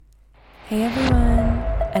Hey everyone,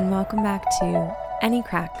 and welcome back to Any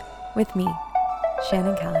Crack with me,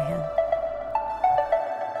 Shannon Callahan.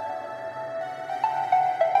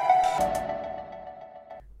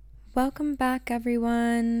 Welcome back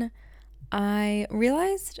everyone. I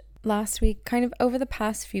realized last week, kind of over the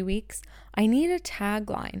past few weeks, I need a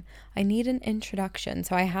tagline. I need an introduction.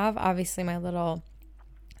 So I have obviously my little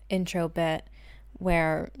intro bit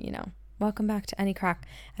where, welcome back to Any Crack,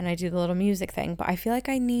 and I do the little music thing, but I feel like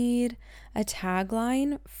I need a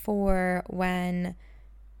tagline for when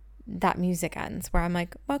that music ends, where I'm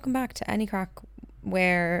like, welcome back to Any Crack,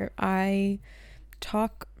 where I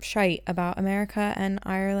talk shite about America and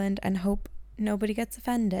Ireland and hope nobody gets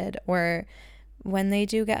offended, or when they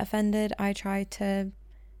do get offended, I try to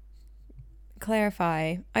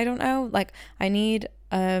clarify. I don't know, like I need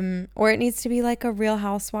or it needs to be like a Real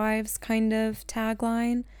Housewives kind of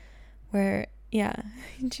tagline where,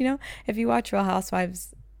 if you watch Real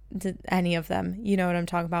Housewives, any of them, you know what I'm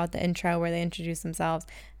talking about, the intro where they introduce themselves.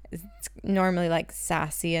 It's normally like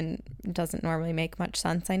sassy and doesn't normally make much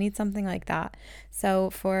sense. I need something like that. So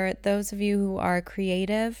for those of you who are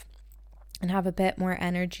creative and have a bit more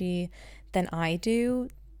energy than I do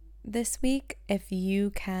this week, if you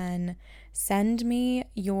can send me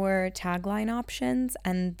your tagline options,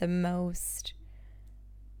 and the most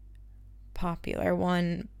popular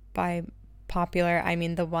one, by popular I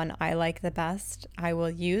mean the one I like the best, I will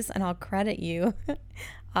use, and I'll credit you.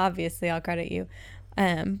 Obviously I'll credit you,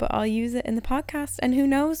 but I'll use it in the podcast, and who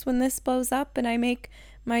knows, when this blows up and I make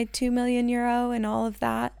my 2 million euro and all of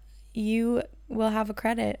that, you will have a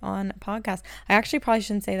credit on a podcast. I actually probably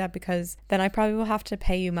shouldn't say that, because then I probably will have to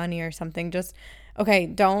pay you money or something. Just okay,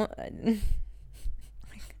 don't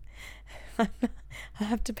I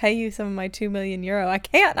have to pay you some of my 2 million euro. I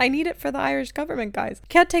can't. I need it for the Irish government, guys.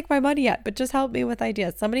 Can't take my money yet, but just help me with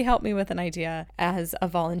ideas. Somebody help me with an idea as a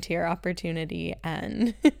volunteer opportunity,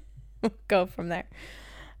 and we'll go from there.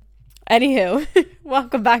 Anywho,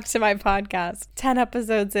 welcome back to my podcast. 10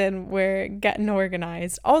 episodes in, we're getting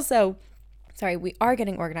organized. Also, we are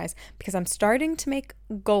getting organized because I'm starting to make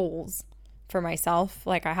goals for myself.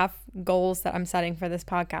 Like, I have goals that I'm setting for this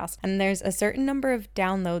podcast, and there's a certain number of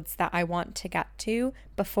downloads that I want to get to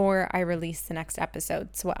before I release the next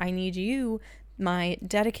episode. So what I need you, my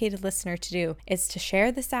dedicated listener, to do is to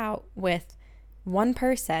share this out with one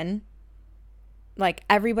person. Like,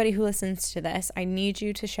 everybody who listens to this, I need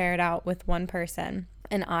you to share it out with one person,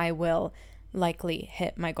 and I will likely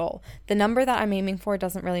hit my goal. The number that I'm aiming for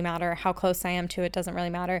doesn't really matter. How close I am to it doesn't really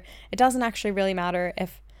matter. It doesn't actually really matter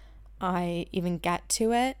if I even get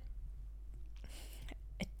to it.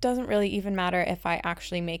 It doesn't really even matter if I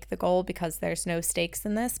actually make the goal, because there's no stakes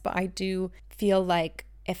in this. But I do feel like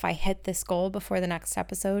if I hit this goal before the next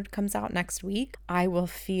episode comes out next week, I will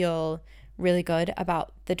feel really good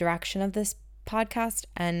about the direction of this podcast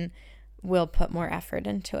and will put more effort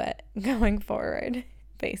into it going forward,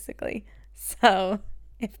 basically. So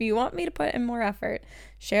if you want me to put in more effort,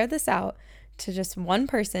 share this out to just one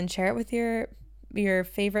person. Share it with your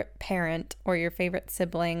favorite parent or your favorite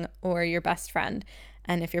sibling or your best friend.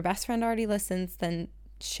 And if your best friend already listens, then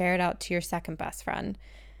share it out to your second best friend,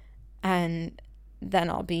 and then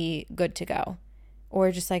I'll be good to go. Or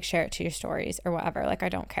just like share it to your stories or whatever. Like, I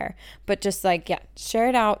don't care. But just share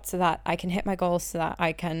it out so that I can hit my goals, so that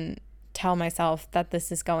I can tell myself that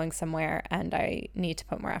this is going somewhere and I need to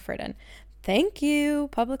put more effort in. Thank you.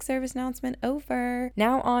 Public service announcement over.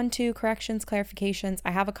 Now on to corrections, clarifications. I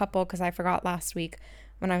have a couple because I forgot last week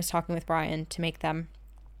when I was talking with Brian to make them.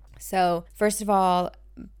 So first of all,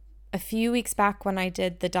 a few weeks back when I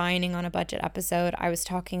did the dining on a budget episode, I was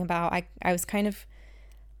talking about, I was kind of,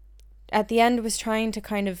 at the end, was trying to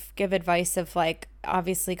kind of give advice of, like,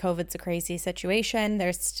 obviously COVID's a crazy situation.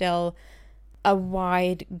 There's still a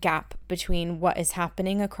wide gap between what is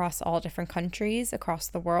happening across all different countries across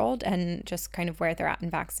the world, and just kind of where they're at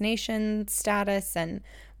in vaccination status and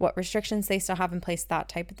what restrictions they still have in place, that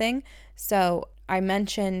type of thing. So I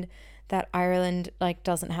mentioned that Ireland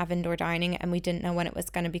doesn't have indoor dining, and we didn't know when it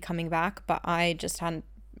was going to be coming back, but I just hadn't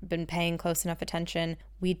been paying close enough attention.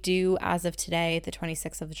 We do, as of today, the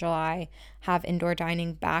 26th of July, have indoor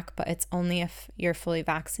dining back, but it's only if you're fully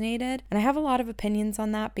vaccinated. And I have a lot of opinions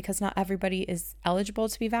on that, because not everybody is eligible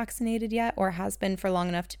to be vaccinated yet, or has been for long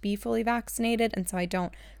enough to be fully vaccinated. And so I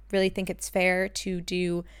don't really think it's fair to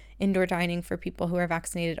do indoor dining for people who are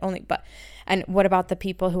vaccinated only. And what about the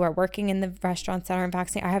people who are working in the restaurants that aren't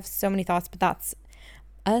vaccinated? I have so many thoughts, but that's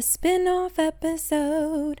a spin-off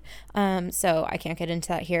episode. So I can't get into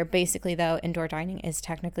that here. Basically, though, indoor dining is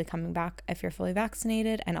technically coming back if you're fully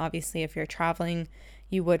vaccinated. And obviously, if you're traveling,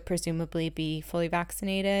 you would presumably be fully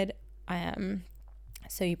vaccinated.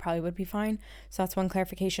 So you probably would be fine. So that's one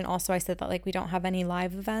clarification. Also, I said that like we don't have any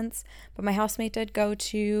live events, but my housemate did go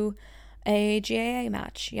to a GAA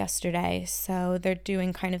match yesterday. So they're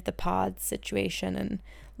doing kind of the pod situation and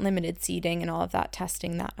limited seating and all of that,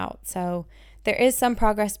 testing that out. So there is some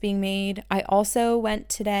progress being made. I also went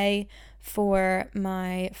today for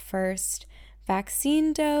my first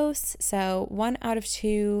vaccine dose. So 1 out of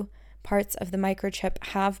 2 parts of the microchip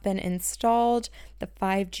have been installed. The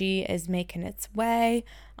 5G is making its way.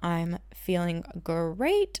 I'm feeling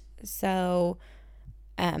great. So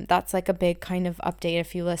that's like a big kind of update.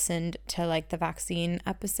 If you listened to like the vaccine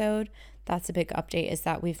episode, that's a big update, is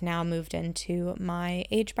that we've now moved into my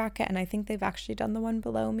age bracket, and I think they've actually done the one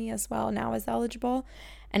below me as well now as eligible.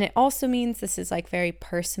 And it also means, this is like very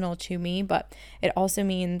personal to me, but it also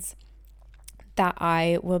means that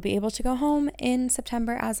I will be able to go home in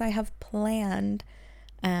September as I have planned,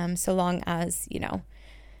 so long as, you know,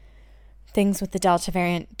 things with the Delta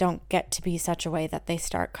variant don't get to be such a way that they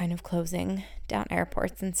start kind of closing down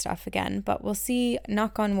airports and stuff again. But we'll see,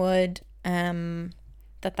 knock on wood,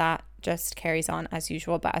 that just carries on as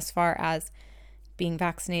usual. But as far as being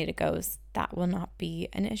vaccinated goes, that will not be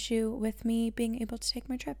an issue with me being able to take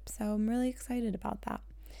my trip. So I'm really excited about that.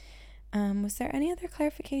 Was there any other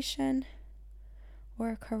clarification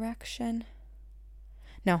or correction?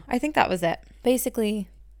 No, I think that was it. Basically,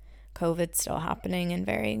 COVID's still happening in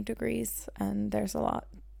varying degrees, and there's a lot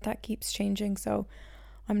that keeps changing, so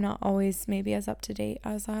I'm not always maybe as up to date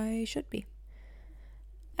as I should be.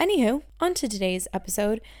 Anywho, on to today's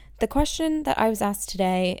episode. The question that I was asked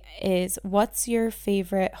today is, what's your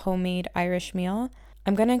favorite homemade Irish meal?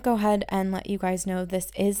 I'm going to go ahead and let you guys know this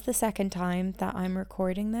is the second time that I'm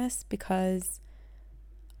recording this, because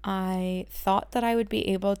I thought that I would be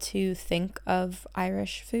able to think of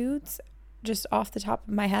Irish foods just off the top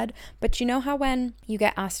of my head. But you know how when you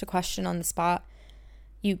get asked a question on the spot,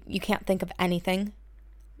 you can't think of anything?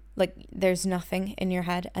 Like there's nothing in your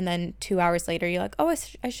head, and then 2 hours later you're like, oh,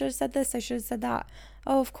 I should have said this, I should have said that.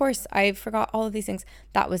 Oh, of course, I forgot all of these things.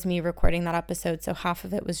 That was me recording that episode, so half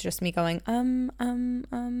of it was just me going,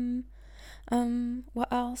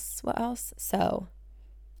 what else? So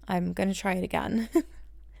I'm gonna try it again.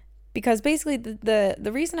 Because basically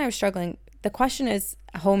the reason I was struggling, the question is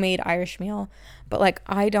a homemade Irish meal, but like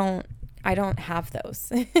I don't have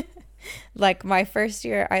those. Like my first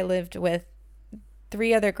year I lived with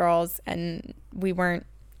 3 other girls, and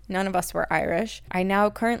none of us were Irish. I now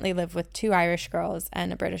currently live with 2 Irish girls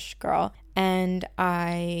and a British girl, but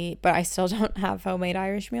I still don't have homemade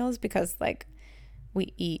Irish meals, because like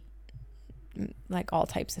we eat like all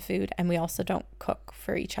types of food, and we also don't cook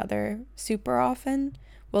for each other super often.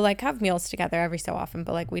 We'll like have meals together every so often,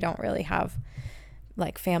 but like we don't really have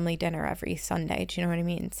like family dinner every Sunday. Do you know what I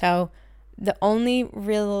mean? So the only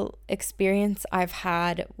real experience I've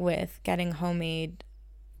had with getting homemade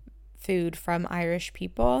food from Irish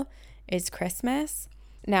people is Christmas.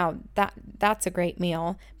 Now that's a great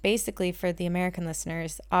meal. Basically, for the American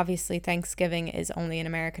listeners, obviously Thanksgiving is only an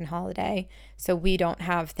American holiday, so we don't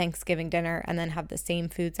have Thanksgiving dinner and then have the same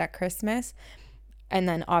foods at Christmas. And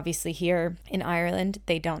then obviously here in Ireland,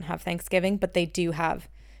 they don't have Thanksgiving, but they do have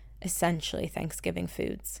essentially Thanksgiving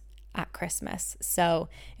foods at Christmas. So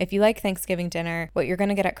if you like Thanksgiving dinner, what you're going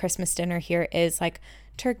to get at Christmas dinner here is like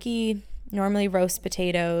turkey, normally roast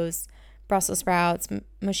potatoes, Brussels sprouts,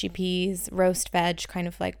 mushy peas, roast veg, kind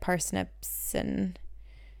of like parsnips and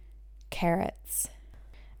carrots.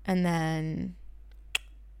 And then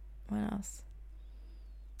what else?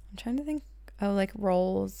 I'm trying to think. Oh, like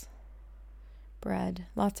rolls. Bread,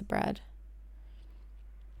 lots of bread.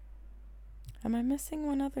 Am I missing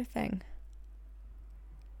one other thing?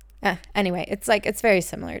 Anyway, it's very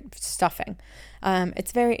similar. Stuffing.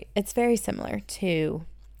 It's very similar to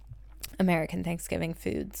American Thanksgiving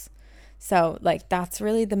foods. So like that's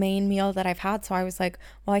really the main meal that I've had. So I was like,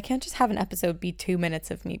 well, I can't just have an episode be 2 minutes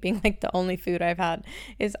of me being like the only food I've had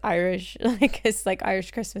is Irish, like it's like Irish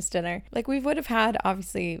Christmas dinner. Like we would have had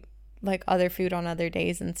obviously like other food on other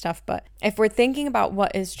days and stuff, but if we're thinking about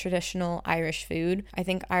what is traditional Irish food, I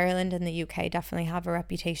think Ireland and the UK definitely have a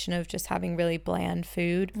reputation of just having really bland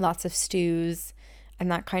food, lots of stews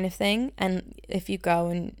and that kind of thing. And if you go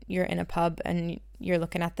and you're in a pub and you're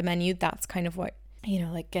looking at the menu, that's kind of what, you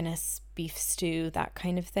know, like Guinness beef stew, that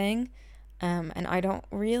kind of thing. And I don't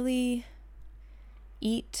really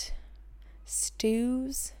eat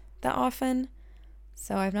stews that often,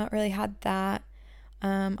 so I've not really had that.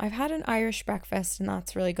 I've had an Irish breakfast, and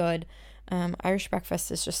that's really good. Irish breakfast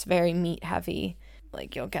is just very meat heavy.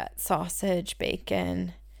 Like you'll get sausage,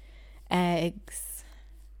 bacon, eggs,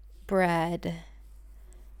 bread.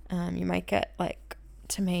 You might get like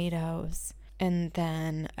tomatoes. And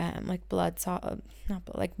then like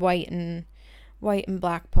like white and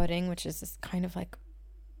black pudding, which is this kind of like,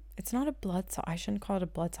 it's not a blood sausage. I shouldn't call it a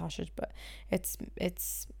blood sausage, but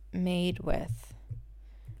it's made with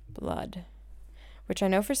blood, which I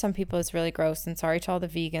know for some people is really gross. And sorry to all the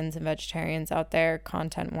vegans and vegetarians out there.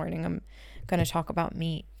 Content warning, I'm going to talk about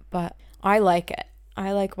meat, but I like it.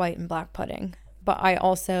 I like white and black pudding, but I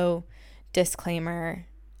also, disclaimer,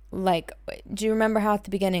 like, do you remember how at the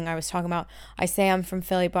beginning I was talking about, I say I'm from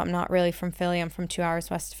Philly, but I'm not really from Philly. I'm from 2 hours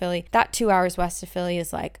west of Philly. That 2 hours west of Philly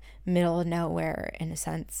is like middle of nowhere in a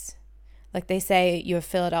sense. Like they say you have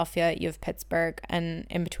Philadelphia, you have Pittsburgh, and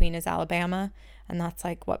in between is Alabama. And that's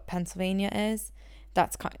like what Pennsylvania is.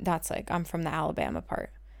 That's like, I'm from the Alabama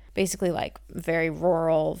part. Basically like very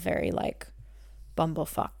rural, very like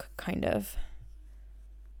bumblefuck kind of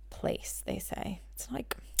place, they say. It's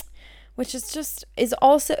like, which is just, it's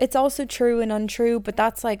also true and untrue, but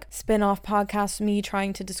that's like spin-off podcast, me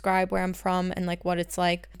trying to describe where I'm from and like what it's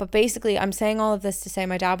like. But basically I'm saying all of this to say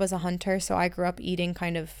my dad was a hunter, so I grew up eating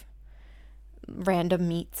kind of random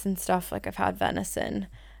meats and stuff. Like I've had venison,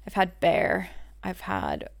 I've had bear,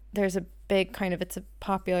 there's a big kind of, it's a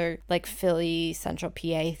popular like Philly Central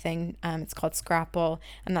PA thing. It's called scrapple,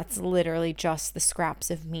 and that's literally just the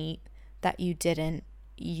scraps of meat that you didn't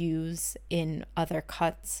use in other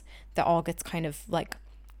cuts that all gets kind of like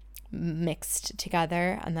mixed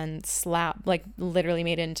together and then like literally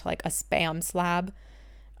made into like a Spam slab,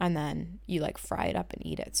 and then you like fry it up and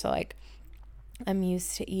eat it. So like I'm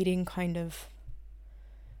used to eating kind of,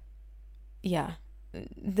 yeah,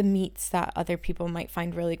 the meats that other people might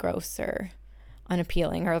find really gross or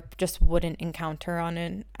unappealing or just wouldn't encounter on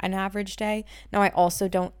an average day. Now I also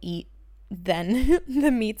don't eat then the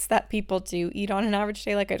meats that people do eat on an average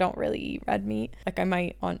day. Like I don't really eat red meat.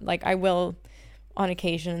 Like I will on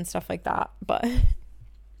occasion and stuff like that, but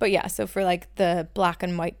yeah, so for like the black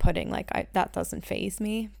and white pudding, like that doesn't faze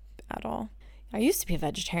me at all. I used to be a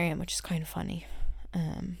vegetarian, which is kind of funny,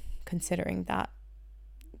 considering that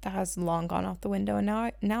has long gone out the window, and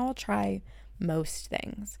now I'll try most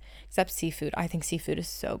things except seafood. I think seafood is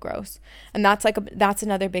so gross, and that's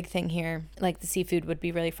another big thing here. Like the seafood would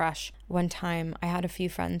be really fresh. One time I had a few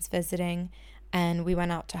friends visiting and we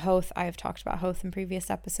went out to Howth. I've talked about Howth in previous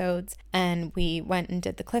episodes, and we went and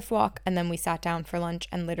did the cliff walk, and then we sat down for lunch,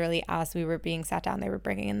 and literally as we were being sat down, they were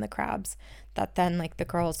bringing in the crabs that then like the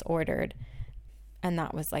girls ordered, and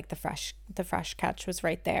that was like the fresh catch was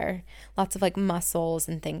right there. Lots of like mussels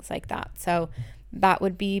and things like that. So that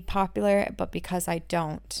would be popular, but because I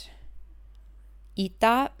don't eat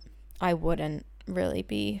that, I wouldn't really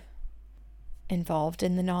be involved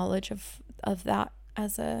in the knowledge of that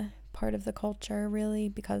as a part of the culture, really,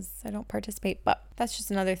 because I don't participate. But that's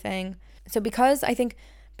just another thing. So because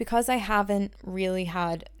I haven't really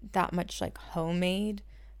had that much like homemade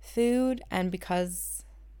food, and because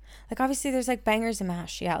like obviously there's like bangers and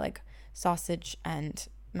mash, yeah, like sausage and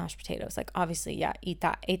mashed potatoes, like obviously, yeah, ate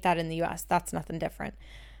that in the US, that's nothing different.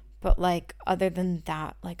 But like other than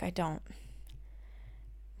that, like I don't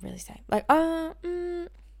really say like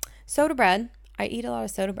soda bread. I eat a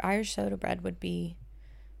lot of Irish soda bread would be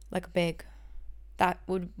like that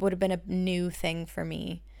would have been a new thing for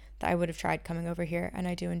me that I would have tried coming over here, and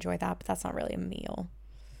I do enjoy that, but that's not really a meal.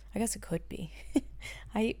 I guess it could be.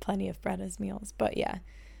 I eat plenty of bread as meals, but yeah.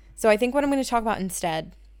 So I think what I'm going to talk about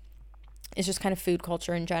instead is just kind of food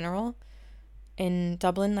culture in general in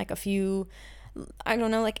Dublin, like a few, I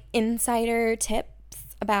don't know, like insider tips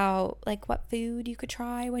about like what food you could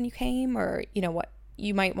try when you came, or, you know, what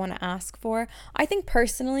you might want to ask for. I think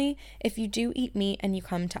personally, if you do eat meat and you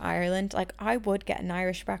come to Ireland, like I would get an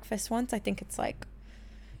Irish breakfast once. I think it's like,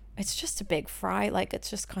 it's just a big fry. Like it's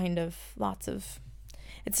just kind of lots of,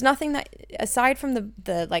 it's nothing that, aside from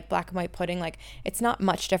the like black and white pudding, like it's not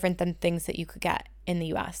much different than things that you could get in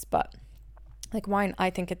the US. But like wine, I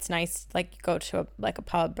think it's nice, like you go to a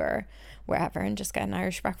pub or wherever and just get an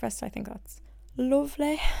Irish breakfast. I think that's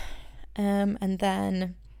lovely. And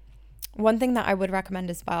then one thing that I would recommend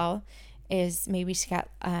as well is maybe to get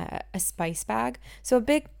a spice bag. So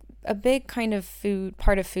a big kind of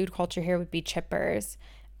part of food culture here would be chippers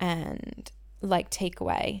and like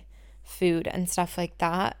takeaway food and stuff like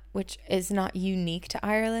that, which is not unique to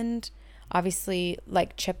Ireland. Obviously,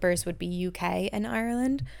 like chippers would be UK and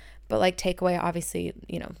Ireland, but like takeaway, obviously,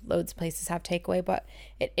 you know, loads of places have takeaway, but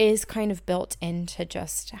it is kind of built into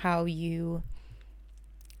just how you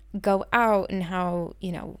go out and how,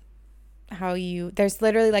 you know, there's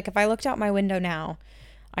literally like, if I looked out my window now,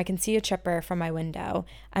 I can see a chipper from my window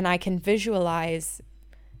and I can visualize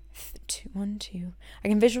I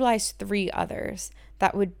can visualize 3 others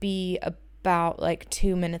that would be about like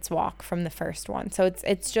 2 minutes walk from the first one. So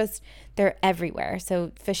it's just, they're everywhere.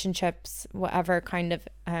 So fish and chips, whatever kind of,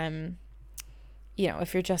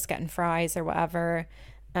 if you're just getting fries or whatever.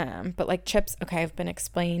 But like chips, okay, it's been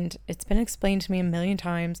explained to me a million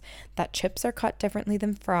times that chips are cut differently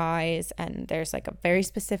than fries, and there's like a very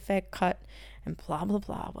specific cut and blah, blah,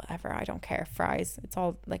 blah, whatever. I don't care. Fries, it's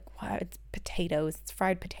all like, what? It's potatoes. It's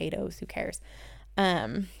fried potatoes. Who cares?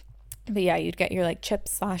 But yeah, you'd get your like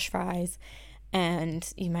chips / fries,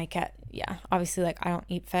 and you might get, obviously like I don't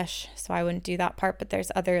eat fish, so I wouldn't do that part, but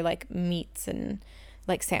there's other like meats and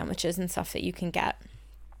like sandwiches and stuff that you can get.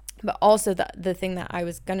 But also the thing that I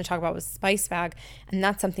was going to talk about was spice bag, and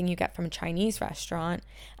that's something you get from a Chinese restaurant.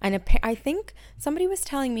 And I think somebody was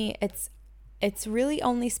telling me it's really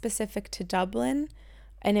only specific to Dublin,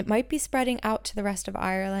 and it might be spreading out to the rest of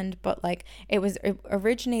Ireland, but like it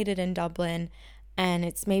originated in Dublin, and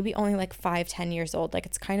it's maybe only like 5-10 years old. Like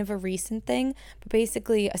it's kind of a recent thing. But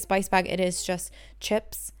basically a spice bag, it is just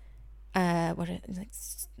chips,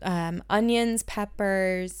 onions,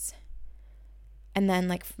 peppers, and then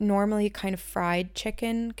like normally kind of fried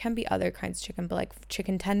chicken, can be other kinds of chicken, but like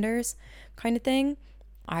chicken tenders kind of thing.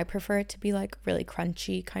 I prefer it to be like really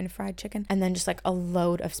crunchy kind of fried chicken, and then just like a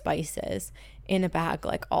load of spices in a bag,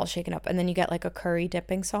 like all shaken up, and then you get like a curry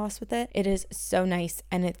dipping sauce with it. It is so nice.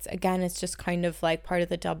 And it's just kind of like part of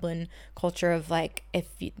the Dublin culture of like,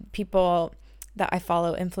 people that I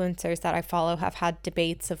follow, influencers that I follow, have had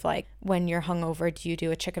debates of like, when you're hungover, do you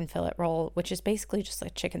do a chicken fillet roll, which is basically just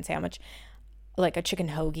like chicken sandwich, like a chicken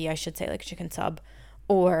hoagie, I should say, like a chicken sub,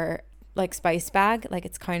 or like spice bag. Like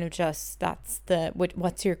it's kind of just, that's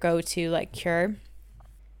what's your go-to like cure.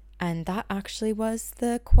 And that actually was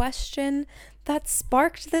the question that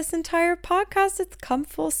sparked this entire podcast. It's come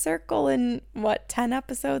full circle in 10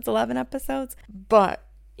 episodes, 11 episodes. But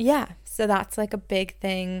yeah, so that's like a big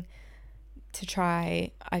thing to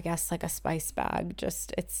try, I guess, like a spice bag.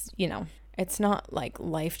 Just, it's not like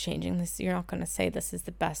life-changing. You're not going to say this is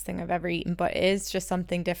the best thing I've ever eaten, but it is just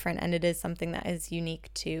something different, and it is something that is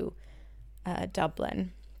unique to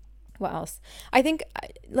Dublin. What else? I think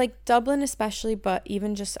like Dublin especially, but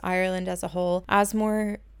even just Ireland as a whole, as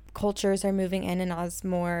more cultures are moving in and as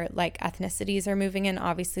more like ethnicities are moving in,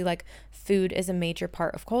 obviously like food is a major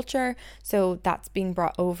part of culture. So that's being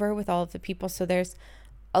brought over with all of the people. So there's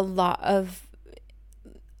a lot of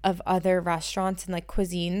other restaurants and like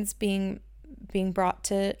cuisines being brought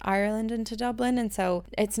to Ireland and to Dublin. And so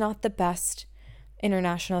it's not the best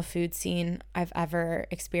international food scene I've ever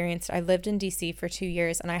experienced. I lived in DC for 2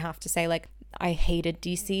 years, and I have to say, like, I hated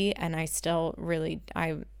DC, and I still really,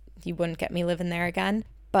 you wouldn't get me living there again.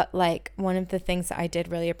 But like, one of the things that I did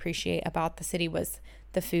really appreciate about the city was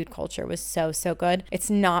the food culture was so good.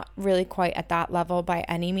 It's not really quite at that level by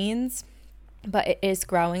any means, but it is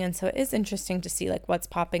growing. And so it is interesting to see like what's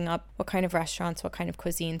popping up, what kind of restaurants, what kind of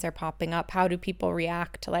cuisines are popping up, how do people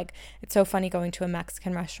react to, like, it's so funny going to a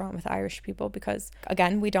Mexican restaurant with Irish people, because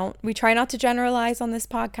again, we try not to generalize on this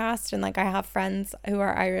podcast, and like I have friends who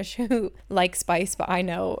are Irish who like spice, but I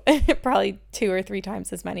know probably 2 or 3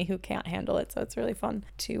 times as many who can't handle it. So it's really fun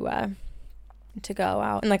to go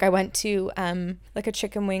out. And like I went to like a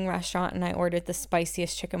chicken wing restaurant, and I ordered the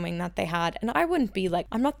spiciest chicken wing that they had. And I wouldn't be like,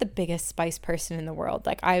 I'm not the biggest spice person in the world.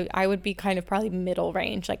 Like I would be kind of probably middle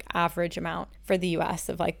range, like average amount for the US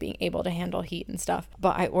of like being able to handle heat and stuff.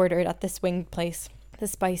 But I ordered at this wing place the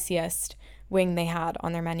spiciest wing they had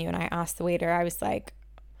on their menu, and I asked the waiter, I was like,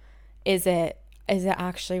 is it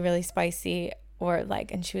actually really spicy? Or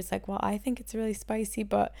like, and she was like, well, I think it's really spicy,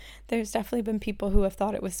 but there's definitely been people who have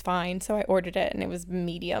thought it was fine. So I ordered it, and it was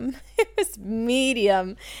medium.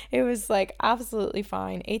 It was like absolutely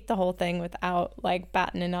fine. Ate the whole thing without like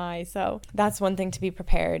batting an eye. So that's one thing to be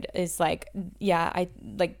prepared is like, yeah, I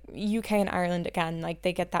like UK and Ireland again, like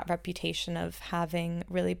they get that reputation of having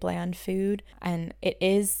really bland food. And it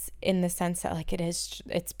is in the sense that like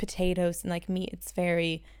it's potatoes and like meat.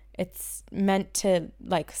 It's meant to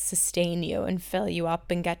like sustain you and fill you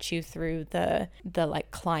up and get you through the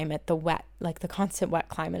like climate, the wet, like the constant wet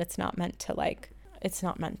climate. It's not meant to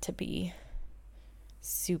be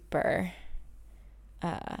super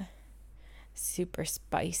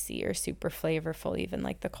spicy or super flavorful. Even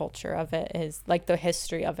like the culture of it is, like the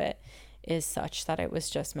history of it is such that it was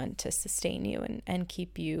just meant to sustain you and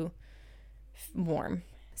keep you warm.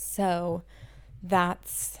 So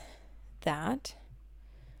that's that.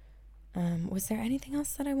 Was there anything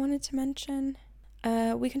else that I wanted to mention?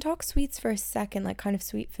 We can talk sweets for a second, like kind of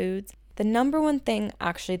sweet foods. The number one thing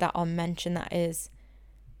actually that I'll mention that is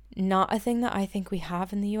not a thing that I think we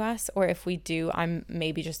have in the US, or if we do, I'm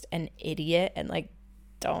maybe just an idiot and like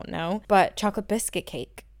don't know, but chocolate biscuit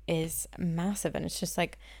cake is massive, and it's just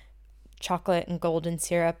like chocolate and golden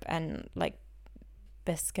syrup and like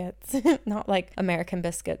biscuits, not like American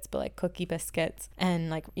biscuits, but like cookie biscuits, and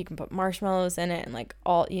like you can put marshmallows in it, and like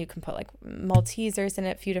you can put like Maltesers in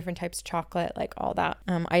it, a few different types of chocolate, like all that.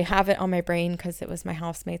 I have it on my brain because it was my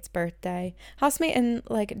housemate's birthday. Housemate and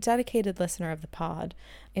like dedicated listener of the pod.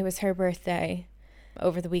 It was her birthday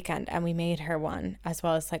over the weekend, and we made her one as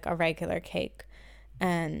well as like a regular cake,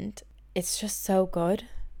 and it's just so good.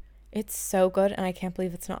 It's so good, and I can't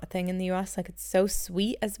believe it's not a thing in the US. Like, it's so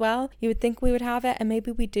sweet as well. You would think we would have it, and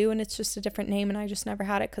maybe we do, and it's just a different name, and I just never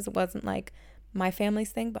had it because it wasn't like my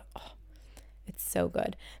family's thing, but oh, it's so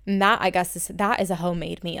good. And that, I guess, that is a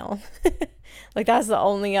homemade meal. Like, that's the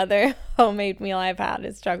only other homemade meal I've had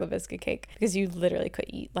is chocolate biscuit cake, because you literally could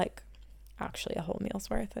eat like actually a whole meal's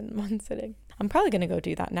worth in one sitting. I'm probably gonna go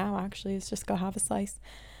do that now, actually, is just go have a slice.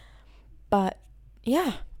 But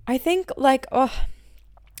yeah, I think like,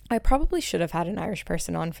 I probably should have had an Irish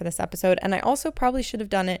person on for this episode, and I also probably should have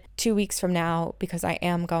done it 2 weeks from now, because I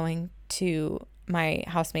am going to my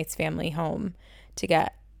housemate's family home to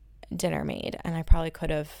get dinner made, and I probably could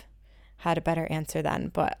have had a better answer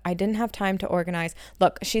then, but I didn't have time to organize.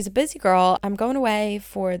 Look, she's a busy girl. I'm going away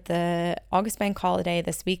for the August bank holiday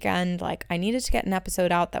this weekend. Like, I needed to get an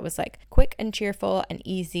episode out that was like quick and cheerful and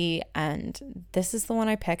easy, and this is the one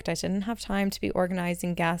I picked. I didn't have time to be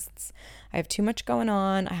organizing guests. I have too much going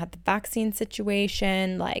on. I had the vaccine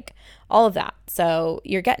situation, like all of that. So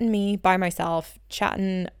you're getting me by myself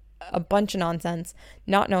chatting a bunch of nonsense,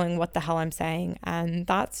 not knowing what the hell I'm saying, and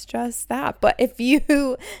that's just that. But if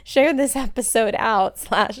you share this episode out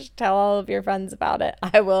 / tell all of your friends about it,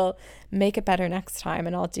 I will make it better next time,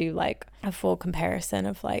 and I'll do like a full comparison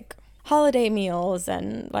of like holiday meals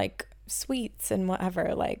and like sweets and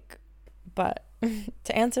whatever. Like, but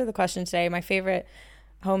to answer the question today, my favorite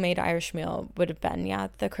homemade Irish meal would have been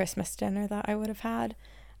the Christmas dinner that I would have had,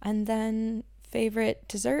 and then favorite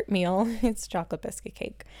dessert meal, it's chocolate biscuit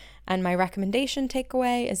cake. And my recommendation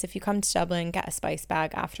takeaway is, if you come to Dublin, get a spice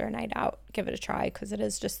bag after a night out. Give it a try, because it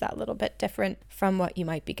is just that little bit different from what you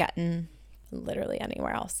might be getting literally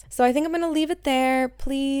anywhere else. So I think I'm going to leave it there.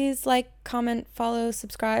 Please like, comment, follow,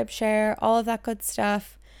 subscribe, share, all of that good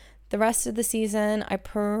stuff. The rest of the season, I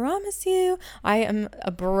promise you, I am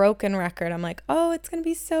a broken record. I'm like, oh, it's going to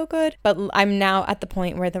be so good. But I'm now at the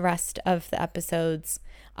point where the rest of the episodes,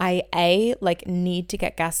 I need to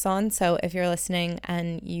get guests on. So if you're listening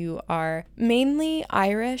and you are mainly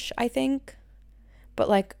Irish, I think, but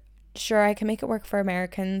like, sure, I can make it work for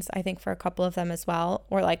Americans, I think, for a couple of them as well,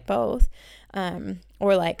 or like both,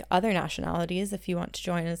 or like other nationalities if you want to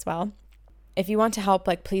join as well. If you want to help,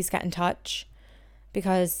 like, please get in touch,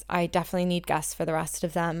 because I definitely need guests for the rest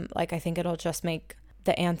of them. Like, I think it'll just make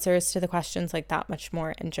the answers to the questions like that much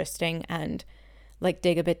more interesting, and like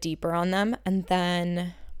dig a bit deeper on them. And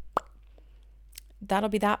then that'll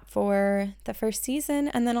be that for the first season.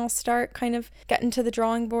 And then I'll start kind of getting to the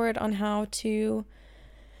drawing board on how to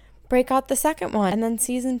break out the second one. And then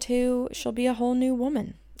season 2, she'll be a whole new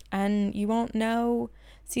woman. And you won't know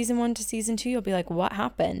season 1 to season 2. You'll be like, what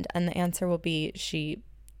happened? And the answer will be, she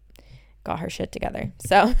got her shit together.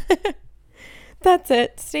 So that's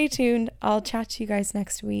it. Stay tuned. I'll chat to you guys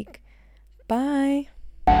next week. Bye.